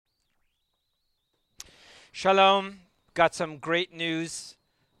Shalom. Got some great news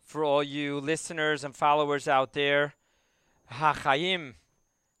for all you listeners and followers out there. HaChaim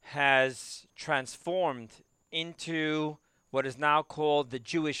has transformed into what is now called the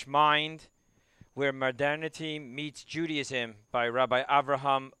Jewish mind, where modernity meets Judaism by Rabbi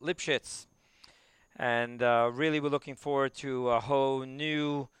Avraham Lipschitz. And really, we're looking forward to a whole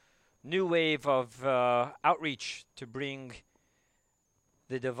new wave of outreach to bring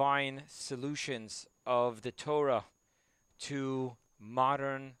the divine solutions of the Torah to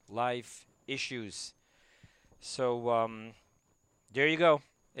modern life issues. So there you go.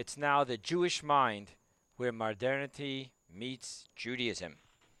 It's now the Jewish mind where modernity meets Judaism.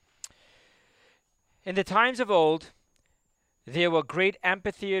 In the times of old, there were great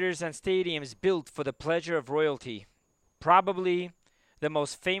amphitheaters and stadiums built for the pleasure of royalty. Probably the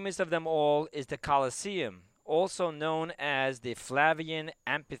most famous of them all is the Coliseum, also known as the Flavian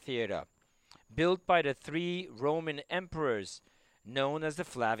Amphitheater, built by the three Roman emperors, known as the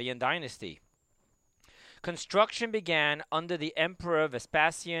Flavian dynasty. Construction began under the Emperor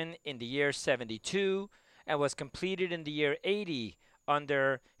Vespasian in the year 72 and was completed in the year 80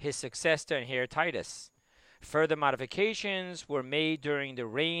 under his successor and heir Titus. Further modifications were made during the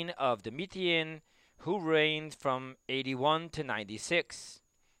reign of Domitian, who reigned from 81 to 96.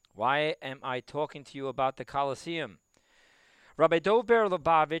 Why am I talking to you about the Colosseum? Rabbi Dov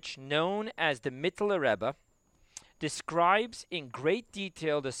Lubavitch, known as the Mittler Rebbe, describes in great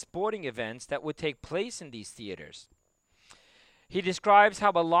detail the sporting events that would take place in these theaters. He describes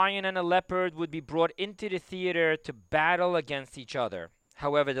how a lion and a leopard would be brought into the theater to battle against each other.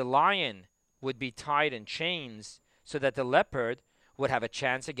 However, the lion would be tied in chains so that the leopard would have a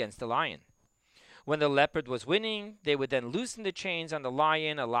chance against the lion. When the leopard was winning, they would then loosen the chains on the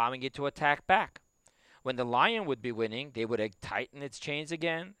lion, allowing it to attack back. When the lion would be winning, they would tighten its chains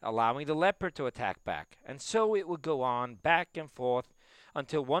again, allowing the leopard to attack back. And so it would go on back and forth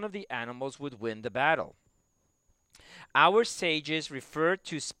until one of the animals would win the battle. Our sages refer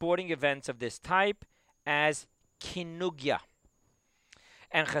to sporting events of this type as kinugya.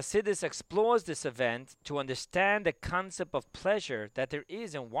 And Chassidus explores this event to understand the concept of pleasure that there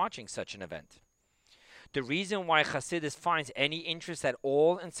is in watching such an event. The reason why Chassidus finds any interest at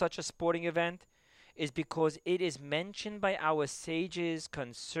all in such a sporting event is because it is mentioned by our sages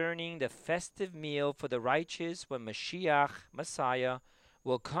concerning the festive meal for the righteous when Mashiach, Messiah,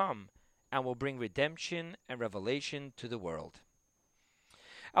 will come and will bring redemption and revelation to the world.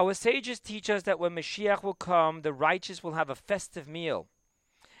 Our sages teach us that when Mashiach will come, the righteous will have a festive meal.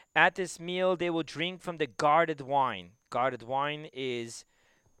 At this meal, they will drink from the guarded wine. Guarded wine is,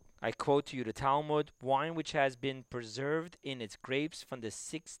 I quote to you the Talmud, wine which has been preserved in its grapes from the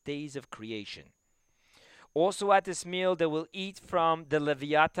 6 days of creation. Also at this meal, they will eat from the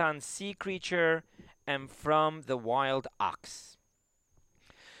Leviathan sea creature and from the wild ox.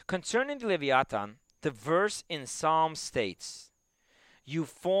 Concerning the Leviathan, the verse in Psalm states, "You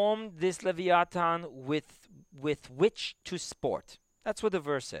formed this Leviathan with which to sport." That's what the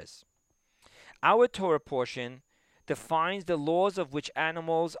verse says. Our Torah portion defines the laws of which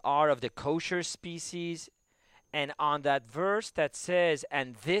animals are of the kosher species, and on that verse that says,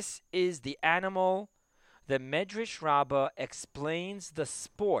 "And this is the animal," the Medrash Rabbah explains the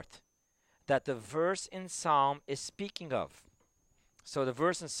sport that the verse in Psalm is speaking of. So the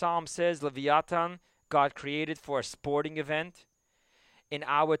verse in Psalm says, Leviathan, God created for a sporting event. In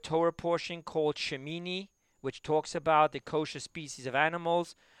our Torah portion called Shemini, which talks about the kosher species of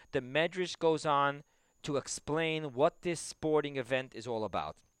animals, the Medrash goes on to explain what this sporting event is all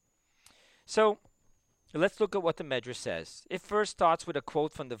about. So let's look at what the Medrash says. It first starts with a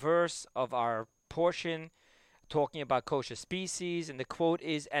quote from the verse of our portion talking about kosher species, and the quote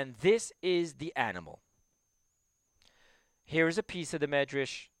is, "And this is the animal." Here is a piece of the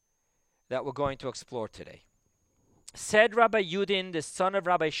Medrash that we're going to explore today. Said Rabbi Yudin, the son of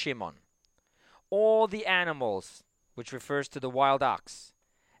Rabbi Shimon, all the animals, which refers to the wild ox,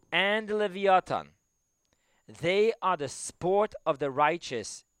 and the Leviathan, they are the sport of the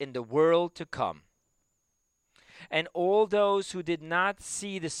righteous in the world to come. And all those who did not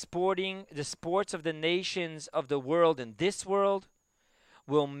see the sports of the nations of the world in this world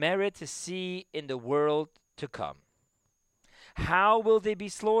will merit to see in the world to come. How will they be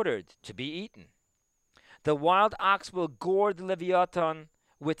slaughtered? To be eaten. The wild ox will gore the Leviathan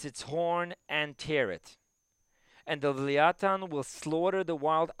with its horn and tear it. And the Leviathan will slaughter the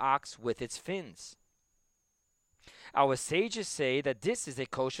wild ox with its fins. Our sages say that this is a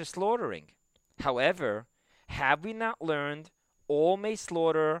kosher slaughtering. However, have we not learned all may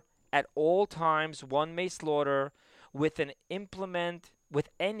slaughter, at all times one may slaughter, with an implement with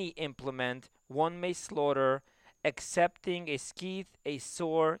any implement one may slaughter, excepting a skeeth, a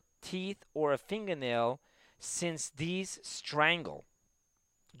sore, teeth, or a fingernail, since these strangle.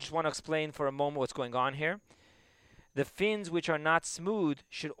 Just want to explain for a moment what's going on here. The fins which are not smooth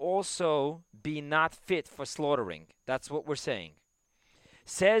should also be not fit for slaughtering. That's what we're saying.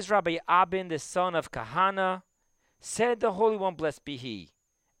 Says Rabbi Abin, the son of Kahana, said the Holy One, blessed be he,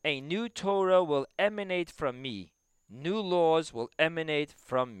 a new Torah will emanate from me. New laws will emanate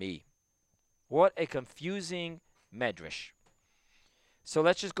from me. What a confusing medrash. So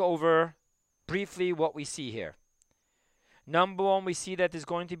let's just go over briefly what we see here. Number one, we see that there's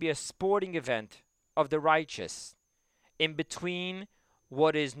going to be a sporting event of the righteous in between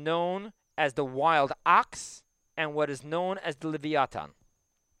what is known as the wild ox and what is known as the Leviathan.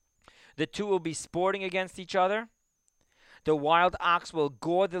 The two will be sporting against each other. The wild ox will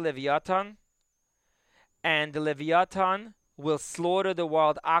gore the Leviathan, and the Leviathan will slaughter the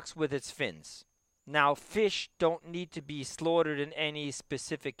wild ox with its fins. Now, fish don't need to be slaughtered in any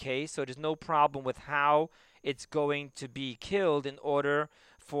specific case, so there's no problem with how it's going to be killed in order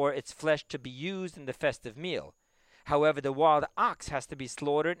for its flesh to be used in the festive meal. However, the wild ox has to be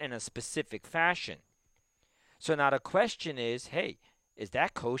slaughtered in a specific fashion. So now the question is, hey, is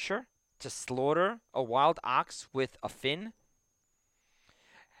that kosher to slaughter a wild ox with a fin?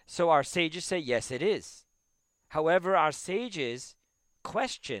 So our sages say, yes, it is. However, our sages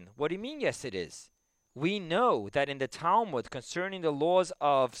question, what do you mean, yes, it is? We know that in the Talmud, concerning the laws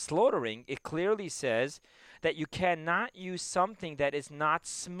of slaughtering, it clearly says that you cannot use something that is not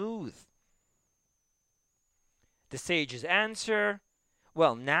smooth. The sages answer,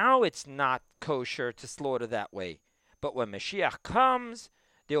 well, now it's not kosher to slaughter that way. But when Mashiach comes,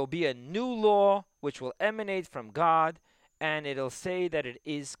 there will be a new law which will emanate from God, and it'll say that it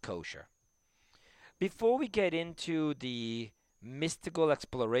is kosher. Before we get into the mystical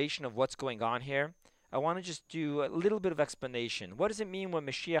exploration of what's going on here, I want to just do a little bit of explanation. What does it mean when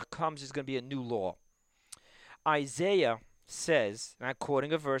Mashiach comes, there's going to be a new law? Isaiah says, and I'm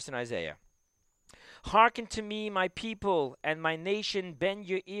quoting a verse in Isaiah, "Hearken to me, my people, and my nation, bend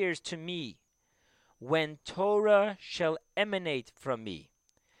your ears to me. When Torah shall emanate from me,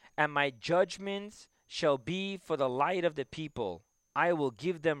 and my judgments shall be for the light of the people, I will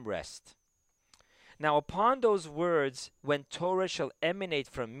give them rest." Now, upon those words, when Torah shall emanate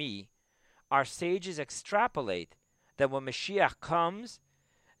from me, our sages extrapolate that when Mashiach comes,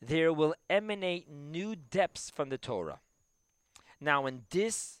 there will emanate new depths from the Torah. Now, in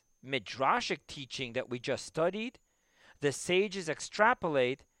this midrashic teaching that we just studied, the sages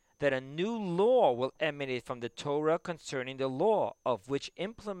extrapolate that a new law will emanate from the Torah concerning the law of which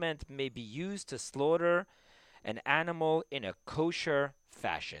implement may be used to slaughter an animal in a kosher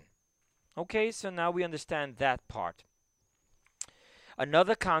fashion. Okay, so now we understand that part.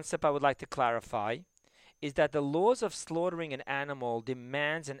 Another concept I would like to clarify is that the laws of slaughtering an animal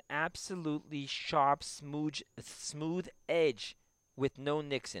demands an absolutely sharp, smooth edge with no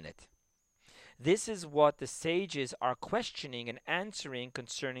nicks in it. This is what the sages are questioning and answering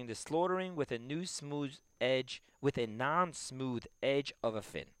concerning the slaughtering with a new smooth edge, with a non-smooth edge of a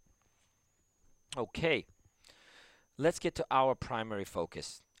fin. Okay, let's get to our primary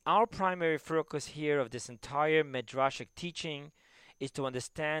focus. Our primary focus here of this entire midrashic teaching is to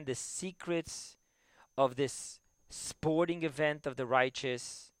understand the secrets of this sporting event of the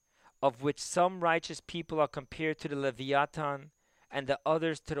righteous, of which some righteous people are compared to the Leviathan and the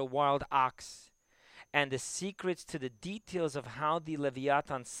others to the wild ox, and the secrets to the details of how the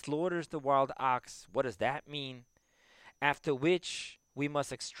Leviathan slaughters the wild ox. What does that mean? After which we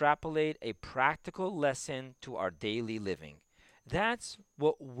must extrapolate a practical lesson to our daily living. That's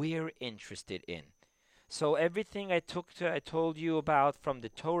what we're interested in. So everything I told you about, from the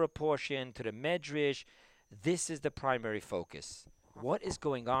Torah portion to the Medrash, this is the primary focus. What is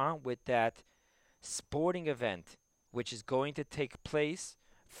going on with that sporting event which is going to take place,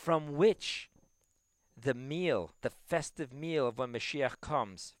 from which the meal, the festive meal of when Mashiach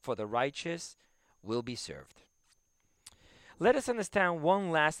comes for the righteous, will be served. Let us understand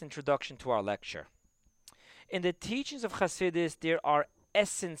one last introduction to our lecture. In the teachings of Hasidus, there are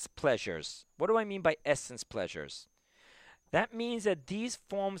essence pleasures. What do I mean by essence pleasures? That means that these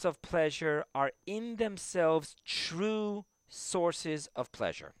forms of pleasure are in themselves true sources of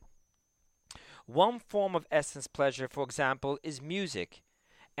pleasure. One form of essence pleasure, for example, is music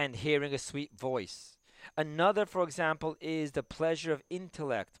and hearing a sweet voice. Another, for example, is the pleasure of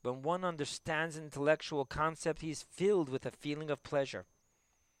intellect. When one understands an intellectual concept, he is filled with a feeling of pleasure.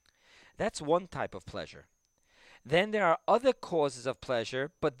 That's one type of pleasure. Then there are other causes of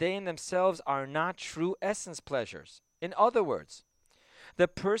pleasure, but they in themselves are not true essence pleasures. In other words, The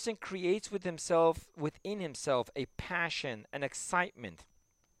person creates within himself a passion, an excitement,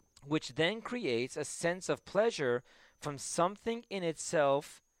 which then creates a sense of pleasure from something in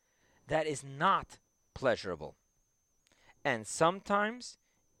itself that is not pleasurable, and sometimes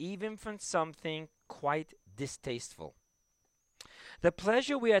even from something quite distasteful. The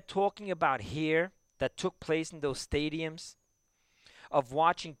pleasure we are talking about here that took place in those stadiums of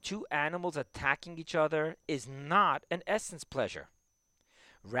watching two animals attacking each other is not an essence pleasure.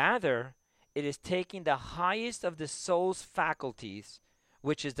 Rather, it is taking the highest of the soul's faculties,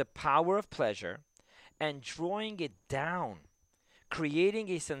 which is the power of pleasure, and drawing it down, creating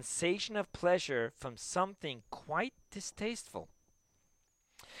a sensation of pleasure from something quite distasteful.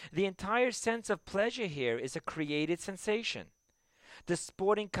 The entire sense of pleasure here is a created sensation. The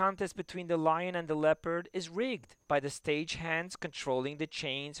sporting contest between the lion and the leopard is rigged by the stage hands controlling the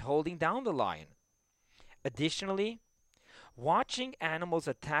chains holding down the lion. Additionally, watching animals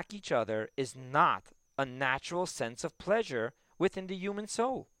attack each other is not a natural sense of pleasure within the human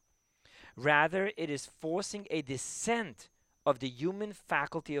soul. Rather, it is forcing a descent of the human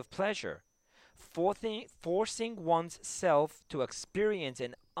faculty of pleasure, forcing one's self to experience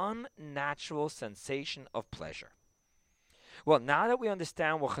an unnatural sensation of pleasure. Well, now that we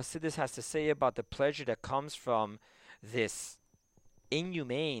understand what Hasidus has to say about the pleasure that comes from this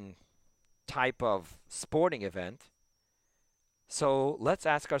inhumane type of sporting event, so let's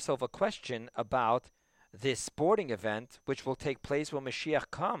ask ourselves a question about this sporting event which will take place when Mashiach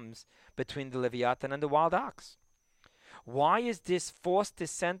comes between the Leviathan and the wild ox. Why is this forced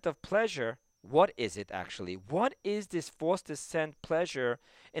descent of pleasure? What is it actually? What is this forced descent pleasure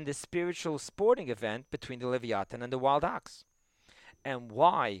in the spiritual sporting event between the Leviathan and the wild ox? And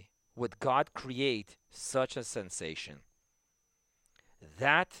why would God create such a sensation?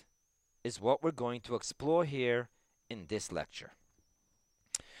 That is what we're going to explore here in this lecture.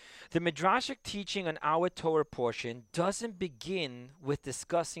 The Midrashic teaching on our Torah portion doesn't begin with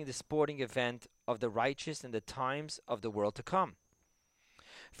discussing the sporting event of the righteous in the times of the world to come.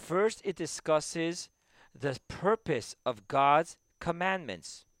 First, it discusses the purpose of God's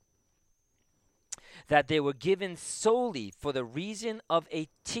commandments, that they were given solely for the reason of a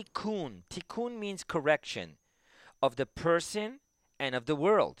tikkun. Tikkun means correction of the person and of the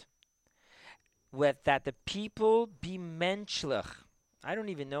world. That the people be menschlich. I don't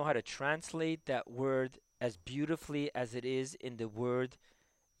even know how to translate that word as beautifully as it is in the word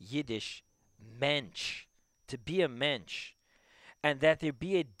Yiddish, mensch, to be a mensch, and that there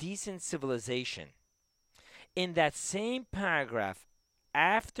be a decent civilization. In that same paragraph,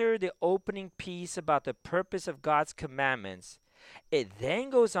 after the opening piece about the purpose of God's commandments, it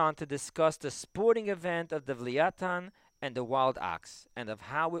then goes on to discuss the sporting event of the Leviathan and the wild ox, and of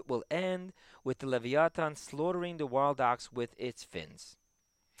how it will end with the Leviathan slaughtering the wild ox with its fins.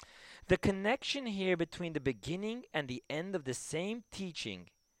 The connection here between the beginning and the end of the same teaching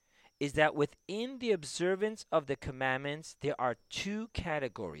is that within the observance of the commandments, there are two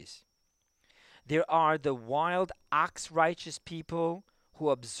categories. There are the wild ox righteous people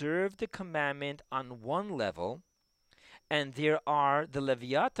who observe the commandment on one level, and there are the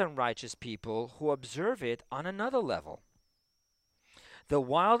Leviathan righteous people who observe it on another level. The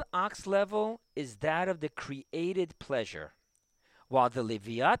wild ox level is that of the created pleasure, while the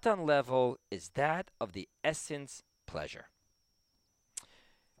Leviathan level is that of the essence pleasure.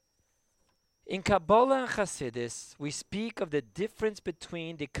 In Kabbalah and Hasidus, we speak of the difference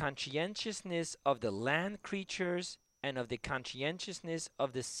between the conscientiousness of the land creatures and of the conscientiousness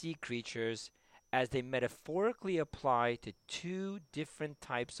of the sea creatures, as they metaphorically apply to two different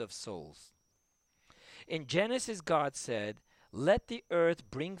types of souls. In Genesis, God said, "Let the earth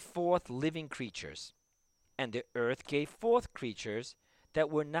bring forth living creatures." And the earth gave forth creatures that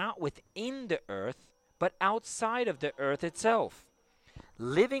were not within the earth, but outside of the earth itself,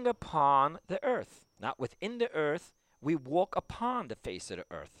 living upon the earth. Not within the earth, we walk upon the face of the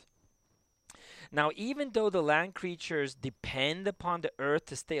earth. Now, even though the land creatures depend upon the earth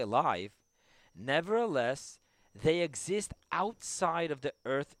to stay alive, nevertheless, they exist outside of the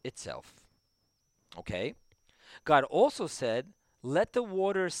earth itself. Okay? God also said, "Let the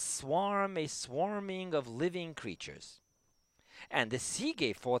waters swarm a swarming of living creatures." And the sea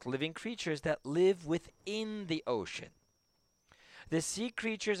gave forth living creatures that live within the ocean. The sea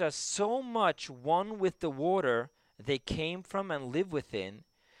creatures are so much one with the water they came from and live within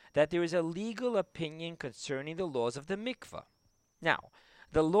that there is a legal opinion concerning the laws of the mikvah. Now,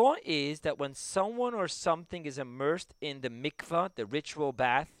 the law is that when someone or something is immersed in the mikvah, the ritual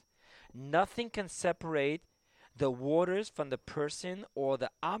bath, nothing can separate the waters from the person or the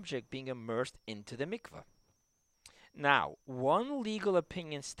object being immersed into the mikvah. Now, one legal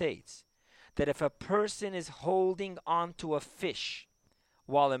opinion states that if a person is holding onto a fish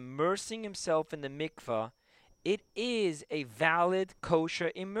while immersing himself in the mikvah, it is a valid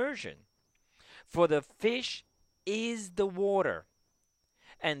kosher immersion. For the fish is the water,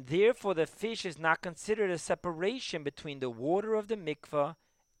 and therefore the fish is not considered a separation between the water of the mikvah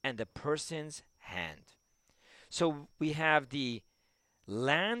and the person's hand. So we have the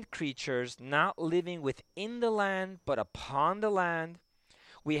land creatures not living within the land but upon the land.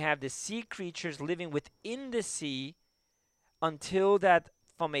 We have the sea creatures living within the sea until that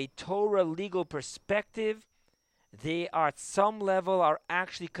from a Torah legal perspective they are at some level are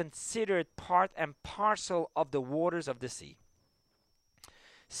actually considered part and parcel of the waters of the sea.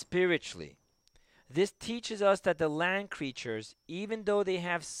 Spiritually, this teaches us that the land creatures, even though they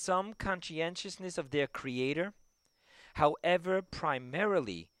have some conscientiousness of their creator, however,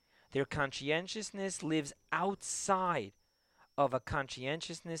 primarily their conscientiousness lives outside of a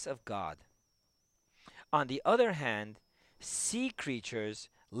conscientiousness of God. On the other hand, sea creatures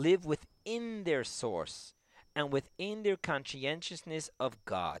live within their source and within their conscientiousness of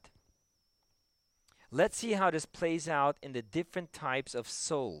God. Let's see how this plays out in the different types of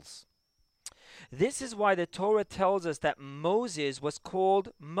souls. This is why the Torah tells us that Moses was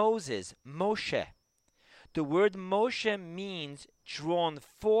called Moses, Moshe. The word Moshe means drawn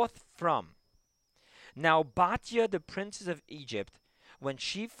forth from. Now Batya, the princess of Egypt, when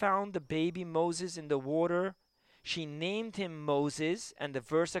she found the baby Moses in the water, she named him Moses, and the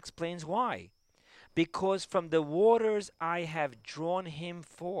verse explains why. Because from the waters I have drawn him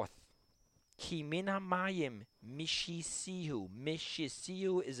forth. Ki min hamayim mishisihu.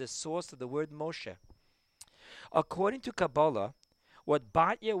 Mishisihu is a source of the word Moshe. According to Kabbalah, what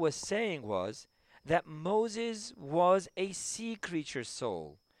Batya was saying was that Moses was a sea creature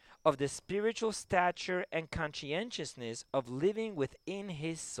soul of the spiritual stature and conscientiousness of living within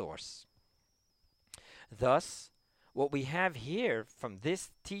his source. Thus, what we have here from this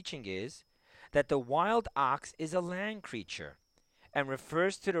teaching is that the wild ox is a land creature and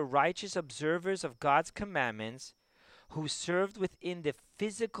refers to the righteous observers of God's commandments who served within the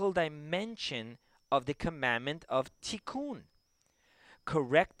physical dimension of the commandment of tikkun,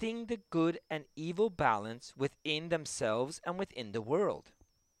 correcting the good and evil balance within themselves and within the world.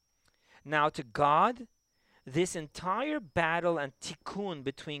 Now to God, this entire battle and tikkun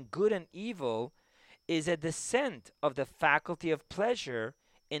between good and evil is a descent of the faculty of pleasure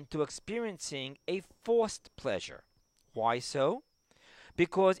into experiencing a forced pleasure. Why so?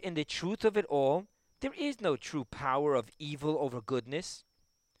 Because in the truth of it all, there is no true power of evil over goodness,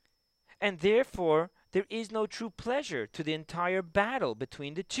 and therefore there is no true pleasure to the entire battle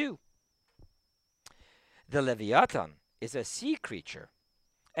between the two. The Leviathan is a sea creature,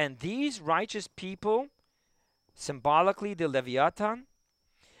 and these righteous people, symbolically the Leviathan,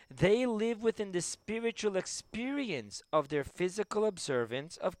 they live within the spiritual experience of their physical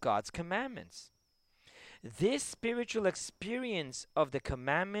observance of God's commandments. This spiritual experience of the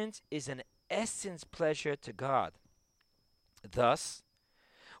commandments is an essence pleasure to God. Thus,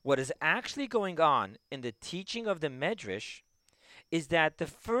 what is actually going on in the teaching of the Medrash is that the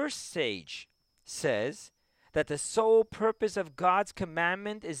first sage says that the sole purpose of God's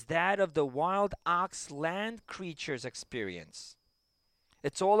commandment is that of the wild ox land creature's experience.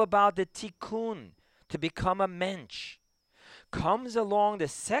 It's all about the tikkun, to become a mensch. Comes along the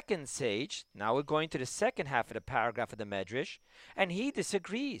second sage, now we're going to the second half of the paragraph of the Medrash, and he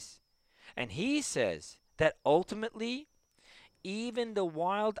disagrees. And he says that ultimately, even the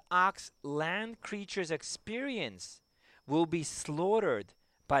wild ox land creature's experience will be slaughtered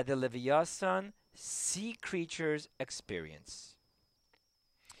by the Leviathan sea creature's experience.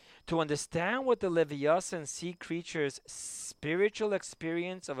 To understand what the Leviathan sea creature's spiritual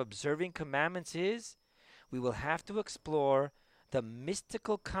experience of observing commandments is, we will have to explore the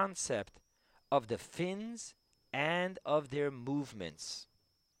mystical concept of the fins and of their movements.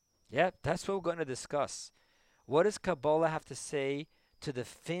 Yeah, that's what we're going to discuss. What does Kabbalah have to say to the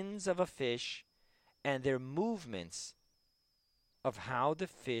fins of a fish and their movements of how the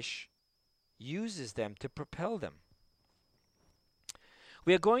fish uses them to propel them?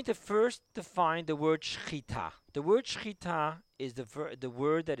 We are going to first define the word shchita. The word shchita is the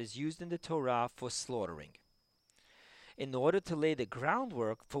word that is used in the Torah for slaughtering, in order to lay the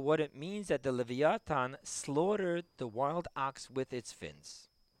groundwork for what it means that the Leviathan slaughtered the wild ox with its fins.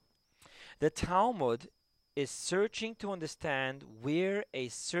 The Talmud is searching to understand where a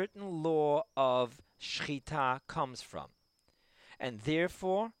certain law of shchita comes from, and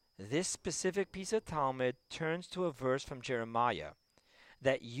therefore this specific piece of Talmud turns to a verse from Jeremiah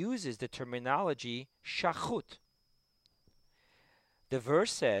that uses the terminology shachut. The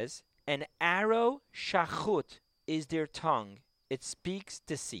verse says, an arrow shachut is their tongue. It speaks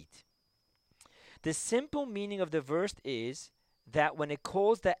deceit. The simple meaning of the verse is that when it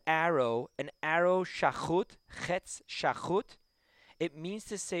calls the arrow an arrow shachut, chetz shachut, it means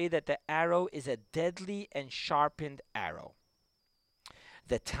to say that the arrow is a deadly and sharpened arrow.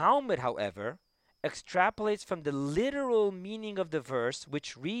 The Talmud, however, extrapolates from the literal meaning of the verse,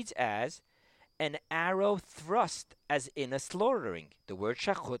 which reads as an arrow thrust, as in a slaughtering. The word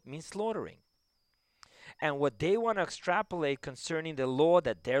shachut means slaughtering. And what they want to extrapolate concerning the law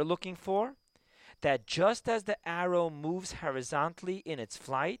that they're looking for, that just as the arrow moves horizontally in its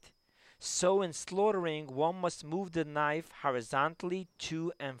flight, so in slaughtering one must move the knife horizontally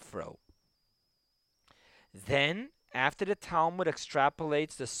to and fro. Then, after the Talmud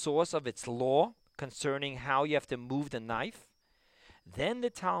extrapolates the source of its law concerning how you have to move the knife, then the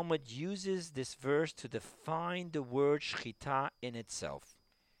Talmud uses this verse to define the word shchita in itself.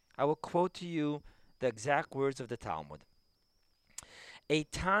 I will quote to you the exact words of the Talmud. A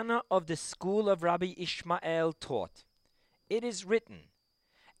Tana of the school of Rabbi Ishmael taught, it is written,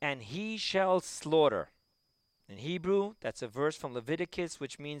 and he shall slaughter. In Hebrew, that's a verse from Leviticus,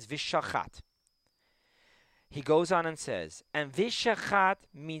 which means vishachat. He goes on and says, and vishachat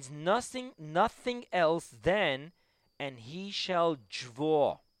means nothing else than, and he shall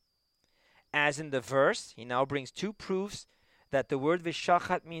draw. As in the verse, he now brings two proofs that the word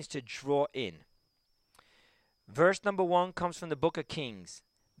vishachat means to draw in. Verse number 1 comes from the book of Kings.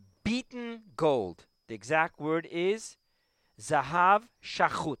 Beaten gold. The exact word is zahav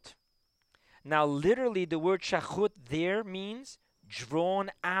shachut. Now literally the word shachut there means drawn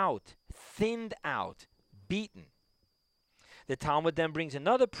out, thinned out, beaten. The Talmud then brings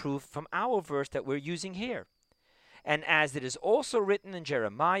another proof from our verse that we're using here. And as it is also written in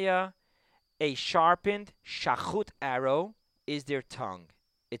Jeremiah, a sharpened shachut arrow is their tongue.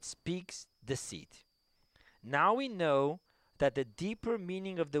 It speaks deceit. Now we know that the deeper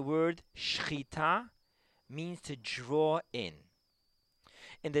meaning of the word shchita means to draw in.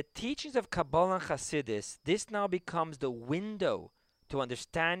 In the teachings of Kabbalah and Hasidus, this now becomes the window to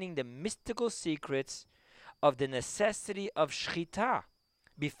understanding the mystical secrets of the necessity of shchita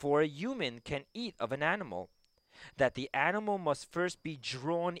before a human can eat of an animal. That the animal must first be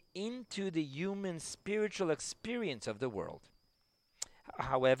drawn into the human spiritual experience of the world.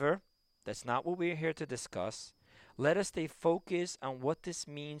 However, that's not what we're here to discuss. Let us stay focused on what this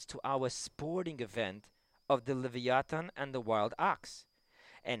means to our sporting event of the Leviathan and the wild ox,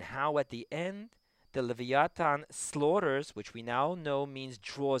 and how at the end the Leviathan slaughters, which we now know means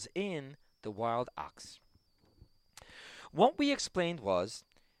draws in, the wild ox. What we explained was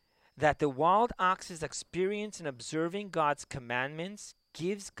that the wild ox's experience in observing God's commandments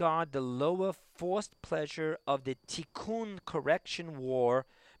gives God the lower forced pleasure of the tikkun correction war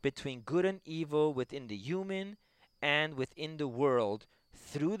between good and evil within the human and within the world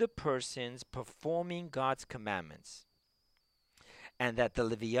through the persons performing God's commandments. And that the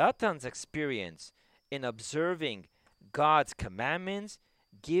Leviathan's experience in observing God's commandments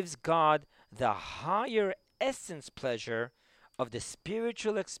gives God the higher essence pleasure of the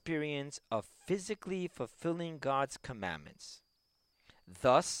spiritual experience of physically fulfilling God's commandments.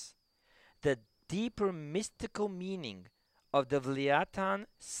 Thus, the deeper mystical meaning of the Leviathan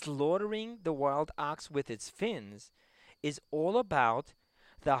slaughtering the wild ox with its fins is all about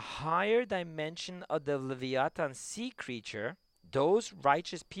the higher dimension of the Leviathan sea creature, those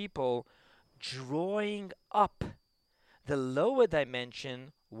righteous people drawing up the lower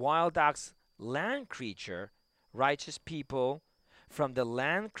dimension wild ox land creature, righteous people, from the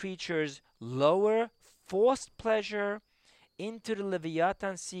land creature's lower forced pleasure into the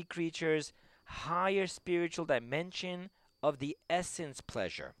Leviathan sea creature's higher spiritual dimension of the essence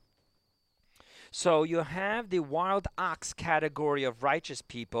pleasure. So you have the wild ox category of righteous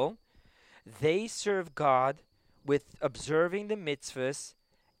people. They serve God with observing the mitzvahs,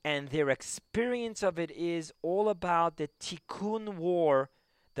 and their experience of it is all about the tikkun war,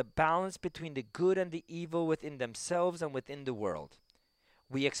 the balance between the good and the evil within themselves and within the world.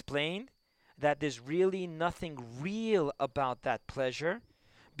 We explained that there's really nothing real about that pleasure,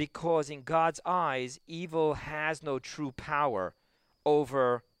 because in God's eyes, evil has no true power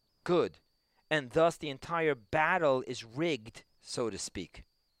over good, and thus the entire battle is rigged, so to speak.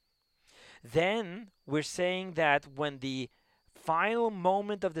 Then we're saying that when the final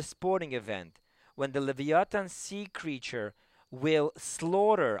moment of the sporting event, when the Leviathan sea creature will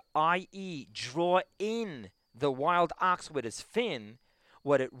slaughter, i.e., draw in the wild ox with his fin,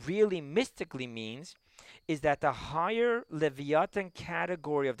 what it really mystically means is that the higher Leviathan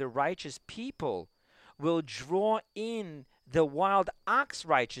category of the righteous people will draw in the wild ox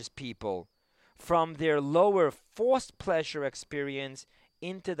righteous people from their lower forced pleasure experience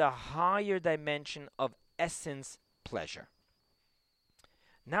into the higher dimension of essence pleasure.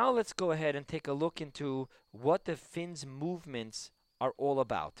 Now let's go ahead and take a look into what the fin's movements are all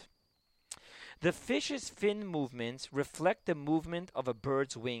about. The fish's fin movements reflect the movement of a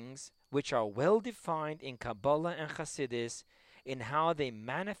bird's wings, which are well defined in Kabbalah and Hasidus in how they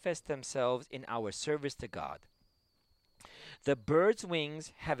manifest themselves in our service to God. The bird's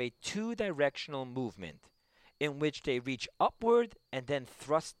wings have a two-directional movement in which they reach upward and then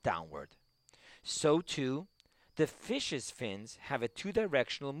thrust downward. So too, the fish's fins have a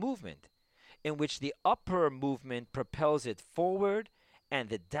two-directional movement in which the upper movement propels it forward and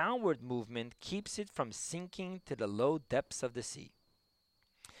the downward movement keeps it from sinking to the low depths of the sea.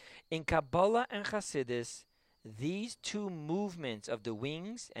 In Kabbalah and Hasidus, these two movements of the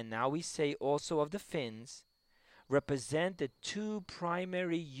wings, and now we say also of the fins, represent the two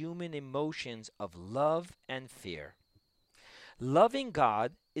primary human emotions of love and fear. Loving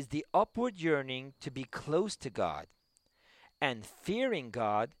God is the upward yearning to be close to God, and fearing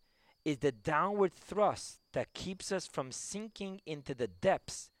God is the downward thrust that keeps us from sinking into the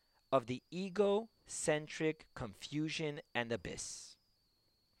depths of the ego-centric confusion and abyss.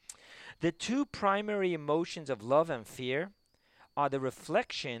 The two primary emotions of love and fear are the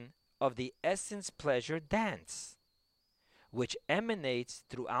reflection of the essence pleasure dance, which emanates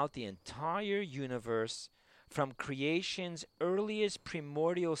throughout the entire universe from creation's earliest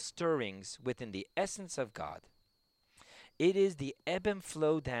primordial stirrings within the essence of God. It is the ebb and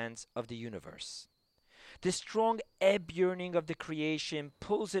flow dance of the universe. The strong ebb yearning of the creation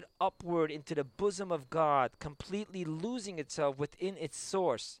pulls it upward into the bosom of God, completely losing itself within its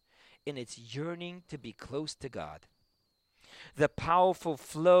source in its yearning to be close to God. The powerful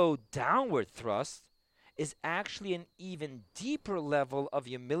flow downward thrust is actually an even deeper level of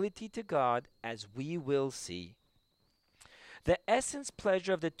humility to God, as we will see. The essence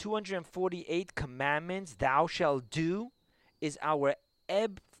pleasure of the 248 commandments, thou shalt do, is our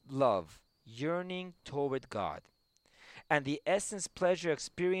ebb love, yearning toward God. And the essence pleasure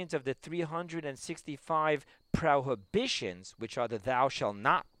experience of the 365 prohibitions, which are the thou shalt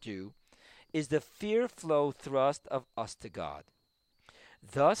not do, is the fear flow thrust of us to God.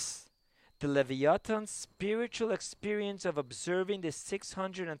 Thus, the Leviathan's spiritual experience of observing the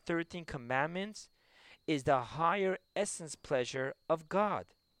 613 commandments is the higher essence pleasure of God.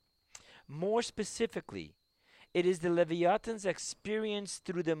 More specifically, it is the Leviathan's experience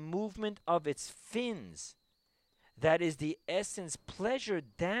through the movement of its fins that is the essence pleasure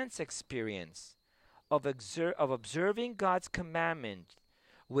dance experience of observing God's commandment,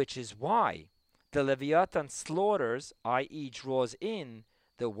 which is why the Leviathan slaughters, i.e. draws in,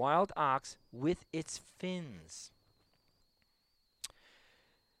 the wild ox with its fins.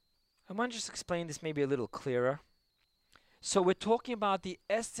 I want to just explain this maybe a little clearer. So we're talking about the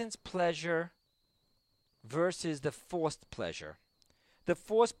essence pleasure versus the forced pleasure. The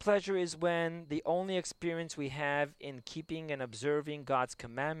forced pleasure is when the only experience we have in keeping and observing God's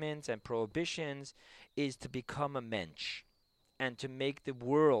commandments and prohibitions is to become a mensch and to make the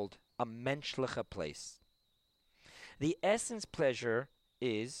world a menschliche place. The essence pleasure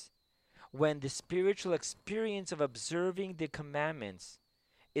is when the spiritual experience of observing the commandments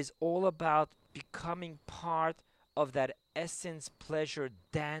is all about becoming part of that essence pleasure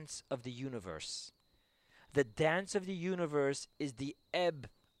dance of the universe. The dance of the universe is the ebb,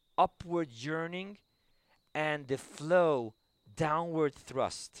 upward yearning, and the flow, downward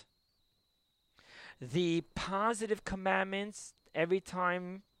thrust. The positive commandments, every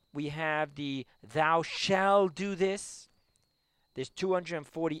time we have the thou shall do this, there's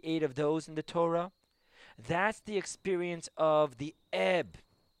 248 of those in the Torah. That's the experience of the ebb.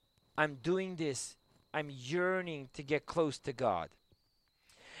 I'm doing this. I'm yearning to get close to God.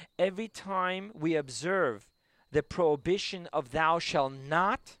 Every time we observe the prohibition of thou shalt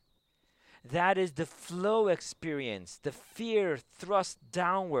not, that is the flow experience, the fear thrust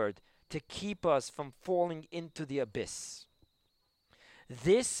downward to keep us from falling into the abyss.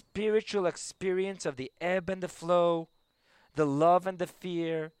 This spiritual experience of the ebb and the flow, the love and the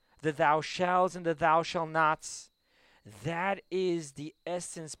fear, the thou shalls and the thou shalt nots, that is the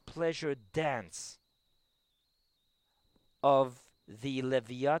essence pleasure dance of the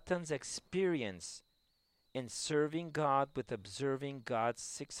Leviathan's experience in serving God with observing God's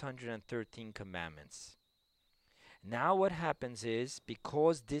 613 commandments. Now what happens is,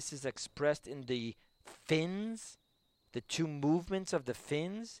 because this is expressed in the fins, the two movements of the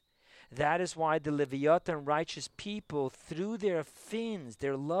fins, that is why the Leviathan righteous people, through their fins,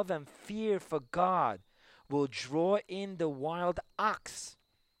 their love and fear for God, will draw in the wild ox,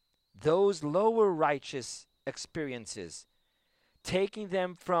 those lower righteous experiences, taking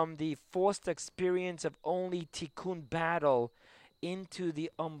them from the forced experience of only tikkun battle into the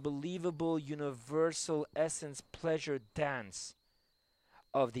unbelievable universal essence pleasure dance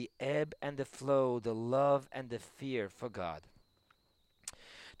of the ebb and the flow, the love and the fear for God.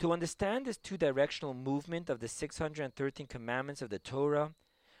 To understand this two-directional movement of the 613 commandments of the Torah,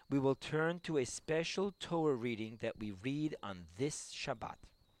 we will turn to a special Torah reading that we read on this Shabbat,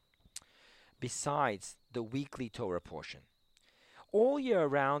 besides the weekly Torah portion. All year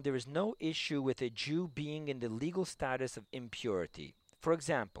round, there is no issue with a Jew being in the legal status of impurity. For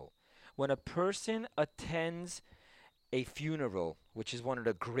example, when a person attends a funeral, which is one of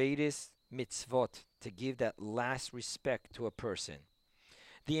the greatest mitzvot, to give that last respect to a person,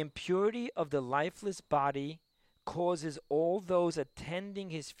 the impurity of the lifeless body causes all those attending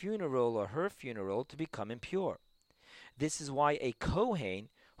his funeral or her funeral to become impure. This is why a Kohen,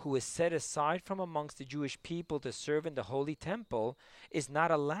 who is set aside from amongst the Jewish people to serve in the holy temple, is not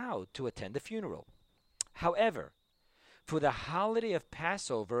allowed to attend the funeral. However, for the holiday of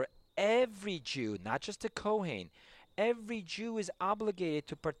Passover, every Jew, not just a Kohen, every Jew is obligated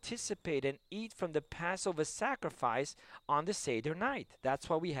to participate and eat from the Passover sacrifice on the Seder night. That's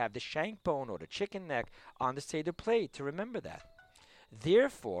why we have the shank bone or the chicken neck on the Seder plate, to remember that.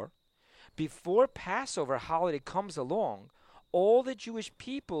 Therefore, before Passover holiday comes along, all the Jewish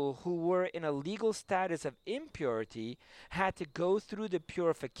people who were in a legal status of impurity had to go through the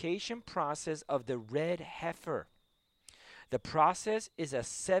purification process of the red heifer. The process is a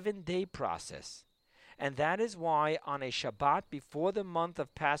 7-day process, and that is why on a Shabbat before the month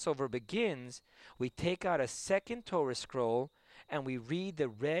of Passover begins, we take out a second Torah scroll and we read the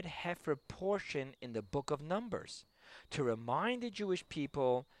red heifer portion in the book of Numbers to remind the Jewish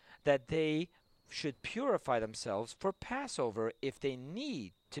people that they should purify themselves for Passover if they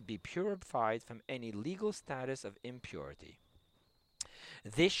need to be purified from any legal status of impurity.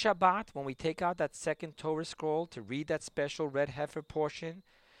 This Shabbat, when we take out that second Torah scroll to read that special red heifer portion,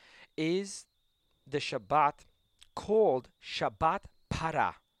 is the Shabbat called Shabbat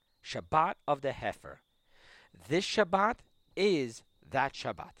Parah, Shabbat of the heifer. This Shabbat is that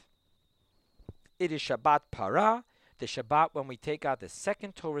Shabbat. It is Shabbat Parah, the Shabbat when we take out the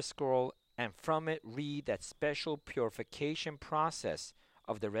second Torah scroll and from it read that special purification process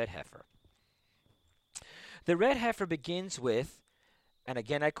of the red heifer. The red heifer begins with, and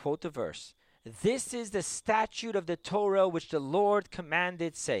again I quote the verse, "This is the statute of the Torah which the Lord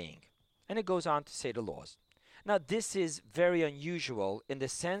commanded, saying," and it goes on to say the laws. Now this is very unusual in the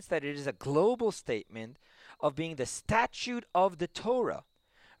sense that it is a global statement of being the statute of the Torah,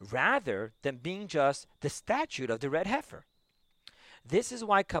 rather than being just the statute of the red heifer. This is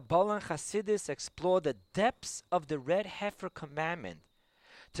why Kabbalah and Hasidus explore the depths of the red heifer commandment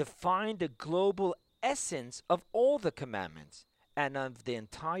to find the global essence of all the commandments and of the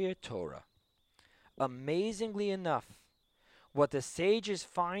entire Torah. Amazingly enough, what the sages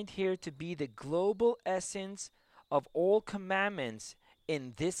find here to be the global essence of all commandments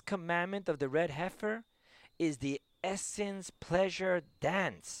in this commandment of the red heifer is the essence pleasure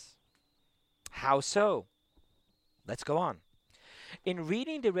dance. How so? Let's go on. In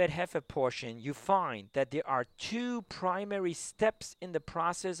reading the red heifer portion, you find that there are two primary steps in the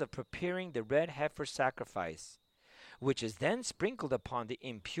process of preparing the red heifer sacrifice, which is then sprinkled upon the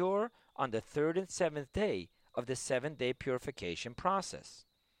impure on the third and seventh day of the 7-day purification process.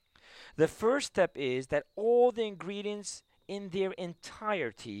 The first step is that all the ingredients in their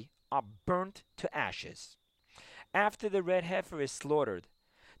entirety are burnt to ashes. After the red heifer is slaughtered,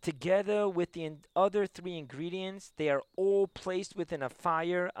 together with the other 3 ingredients, they are all placed within a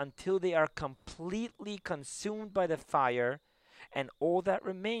fire until they are completely consumed by the fire, and all that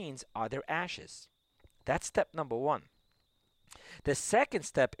remains are their ashes. That's step number 1. The second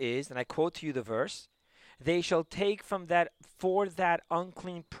step is, and I quote to you the verse, "They shall take from that for that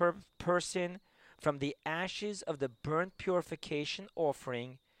unclean person from the ashes of the burnt purification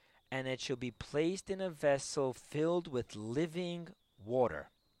offering, and it shall be placed in a vessel filled with living water."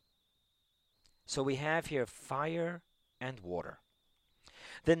 So we have here fire and water.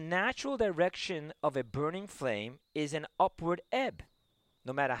 The natural direction of a burning flame is an upward ebb.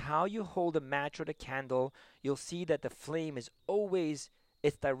 No matter how you hold a match or the candle, you'll see that the flame is always,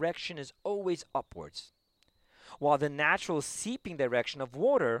 its direction is always upwards. While the natural seeping direction of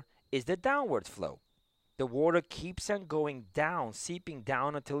water is the downward flow. The water keeps on going down, seeping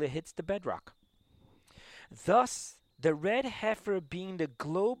down until it hits the bedrock. Thus, the red heifer, being the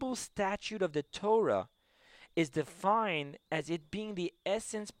global statute of the Torah, is defined as it being the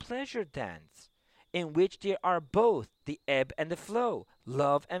essence pleasure dance in which there are both the ebb and the flow,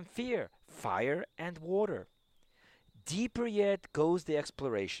 love and fear, fire and water. Deeper yet goes the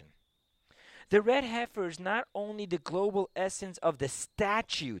exploration. The red heifer is not only the global essence of the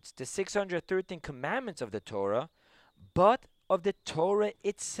statutes, the 613 commandments of the Torah, but of the Torah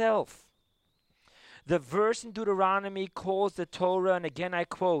itself. The verse in Deuteronomy calls the Torah, and again I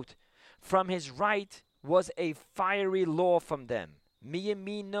quote, "From his right was a fiery law from them.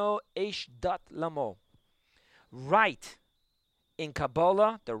 Miyamino esh dat lamo." Right in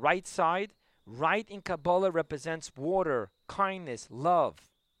Kabbalah, the right side, right in Kabbalah represents water, kindness, love.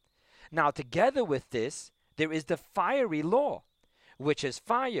 Now, together with this, there is the fiery law, which is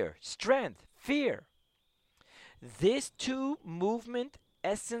fire, strength, fear. This two movement,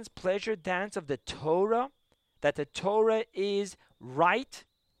 essence, pleasure, dance of the Torah, that the Torah is right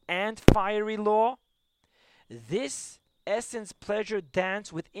and fiery law, this essence, pleasure,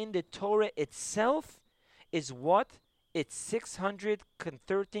 dance within the Torah itself is what its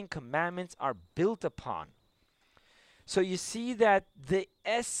 613 commandments are built upon. So you see that the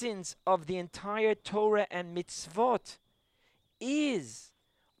essence of the entire Torah and mitzvot is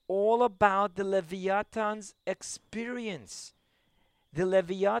all about the Leviathan's experience. The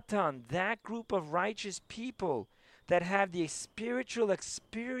Leviathan, that group of righteous people that have the spiritual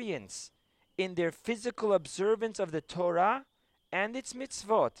experience in their physical observance of the Torah and its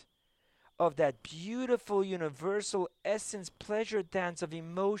mitzvot, of that beautiful universal essence pleasure dance of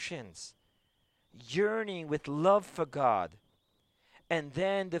emotions, yearning with love for God, and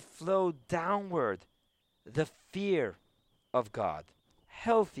then the flow downward, the fear of God,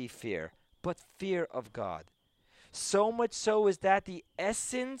 healthy fear, but fear of God. So much so is that the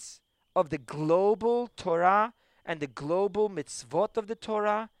essence of the global Torah and the global mitzvot of the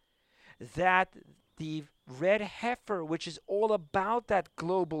Torah, that the red heifer, which is all about that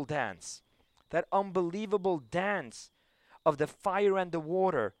global dance, that unbelievable dance of the fire and the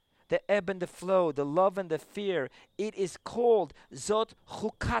water, the ebb and the flow, the love and the fear, it is called Zot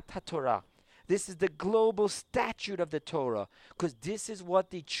Chukat HaTorah. This is the global statute of the Torah, because this is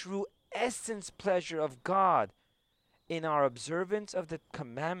what the true essence pleasure of God in our observance of the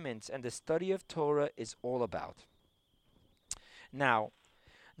commandments and the study of Torah is all about. Now,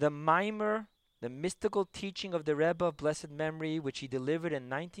 the Maimer, the mystical teaching of the Rebbe of blessed memory, which he delivered in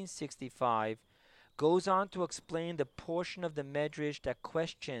 1965, goes on to explain the portion of the Medrash that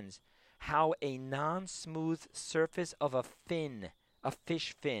questions how a non-smooth surface of a fin, a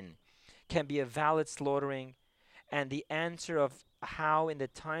fish fin, can be a valid slaughtering, and the answer of how in the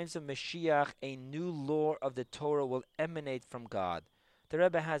times of Mashiach a new law of the Torah will emanate from God. The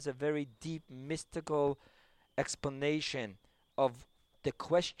Rebbe has a very deep mystical explanation of the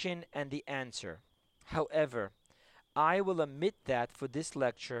question and the answer. However, I will omit that for this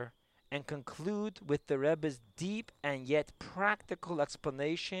lecture and conclude with the Rebbe's deep and yet practical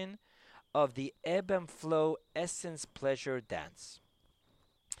explanation of the ebb and flow essence pleasure dance.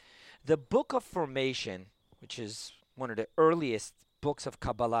 The Book of Formation, which is one of the earliest books of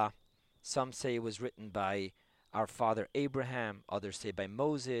Kabbalah, some say it was written by our father Abraham, others say by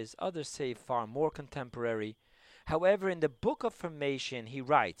Moses, others say far more contemporary. However, in the Book of Formation, he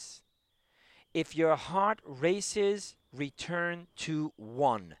writes, "If your heart races, return to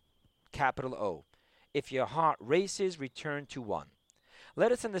one." Capital O. If your heart races, return to one.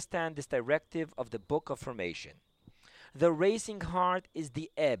 Let us understand this directive of the Book of Formation. The racing heart is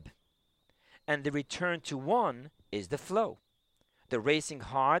the ebb, and the return to one is the flow. The racing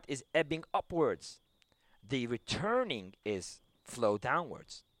heart is ebbing upwards. The returning is flow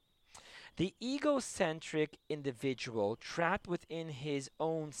downwards. The egocentric individual, trapped within his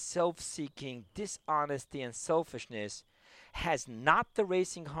own self-seeking, dishonesty, and selfishness, has not the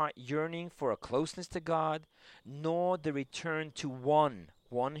racing heart yearning for a closeness to God, nor the return to one.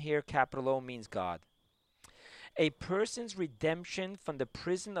 One here, capital O, means God. A person's redemption from the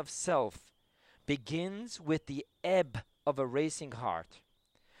prison of self begins with the ebb of a racing heart.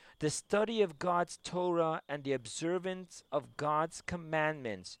 The study of God's Torah and the observance of God's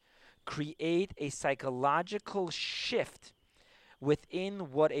commandments create a psychological shift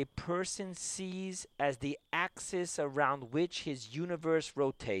within what a person sees as the axis around which his universe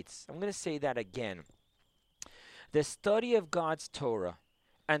rotates. I'm going to say that again. The study of God's Torah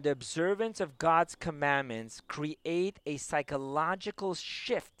and the observance of God's commandments create a psychological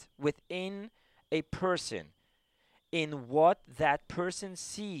shift within a person in what that person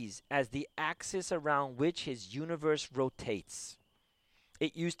sees as the axis around which his universe rotates.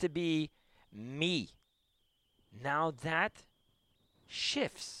 It used to be me. Now that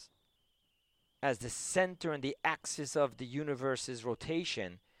shifts as the center and the axis of the universe's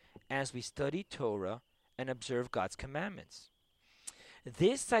rotation, as we study Torah and observe God's commandments.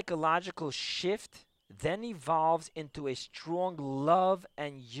 This psychological shift then evolves into a strong love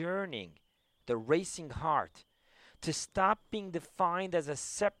and yearning, the racing heart, to stop being defined as a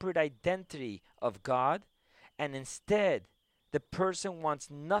separate identity of God, and instead, the person wants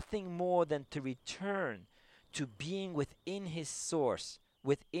nothing more than to return to being within his source,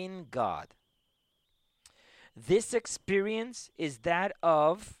 within God. This experience is that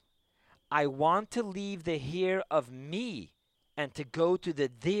of, I want to leave the here of me and to go to the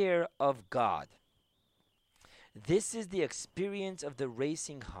there of God. This is the experience of the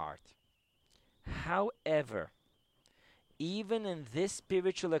racing heart. However, even in this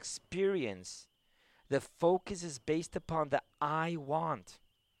spiritual experience, the focus is based upon the I want.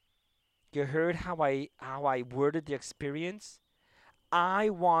 You heard how I worded the experience? I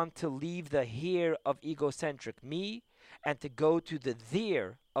want to leave the here of egocentric me and to go to the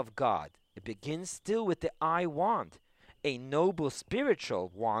there of God. It begins still with the I want, a noble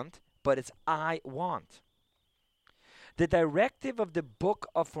spiritual want, but it's I want. The directive of the book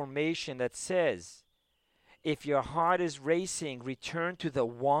of formation that says, if your heart is racing, return to the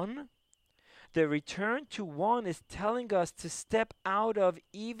one. The return to one is telling us to step out of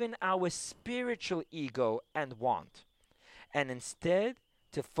even our spiritual ego and want, and instead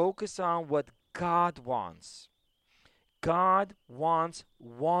to focus on what God wants. God wants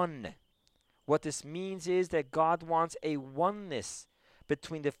one. What this means is that God wants a oneness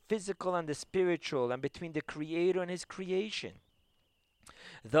between the physical and the spiritual, and between the Creator and His creation.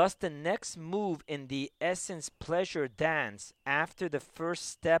 Thus, the next move in the essence pleasure dance after the first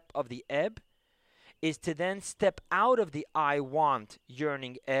step of the ebb is to then step out of the I want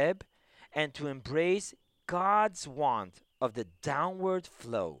yearning ebb and to embrace God's want of the downward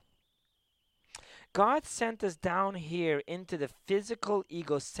flow. God sent us down here into the physical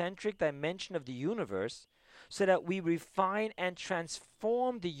egocentric dimension of the universe so that we refine and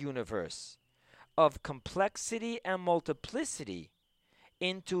transform the universe of complexity and multiplicity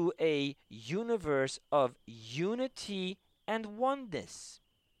into a universe of unity and oneness.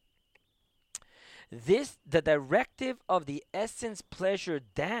 The directive of the essence pleasure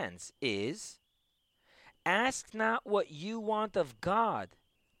dance is, ask not what you want of God,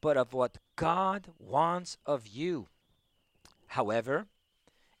 but of what God wants of you. However,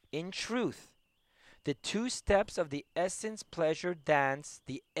 in truth, the two steps of the essence pleasure dance,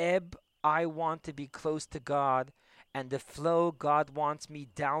 the ebb, I want to be close to God, and the flow, God wants me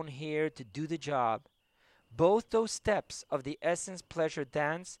down here to do the job, both those steps of the essence pleasure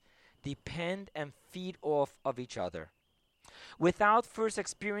dance depend and feed off of each other. Without first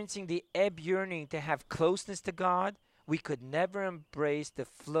experiencing the ebb yearning to have closeness to God, we could never embrace the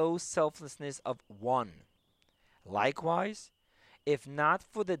flow selflessness of one. Likewise, if not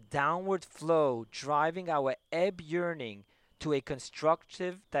for the downward flow driving our ebb yearning to a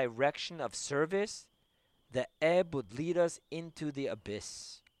constructive direction of service, the ebb would lead us into the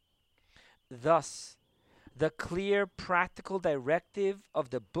abyss. Thus, the clear practical directive of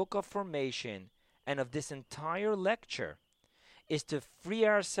the Book of Formation and of this entire lecture is to free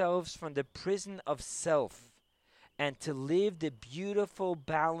ourselves from the prison of self and to live the beautiful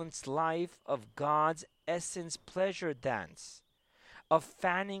balanced life of God's essence pleasure dance, of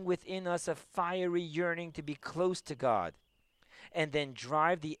fanning within us a fiery yearning to be close to God, and then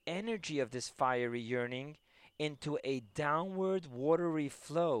drive the energy of this fiery yearning into a downward watery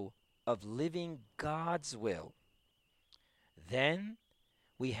flow of living God's will. Then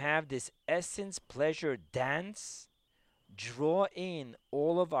we have this essence pleasure dance draw in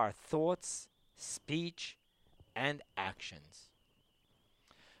all of our thoughts, speech, and actions.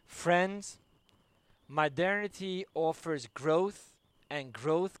 Friends, modernity offers growth, and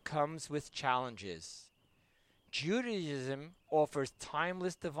growth comes with challenges. Judaism offers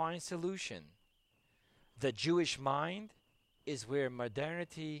timeless divine solution. The Jewish mind is where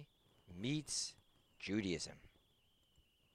modernity meets Judaism.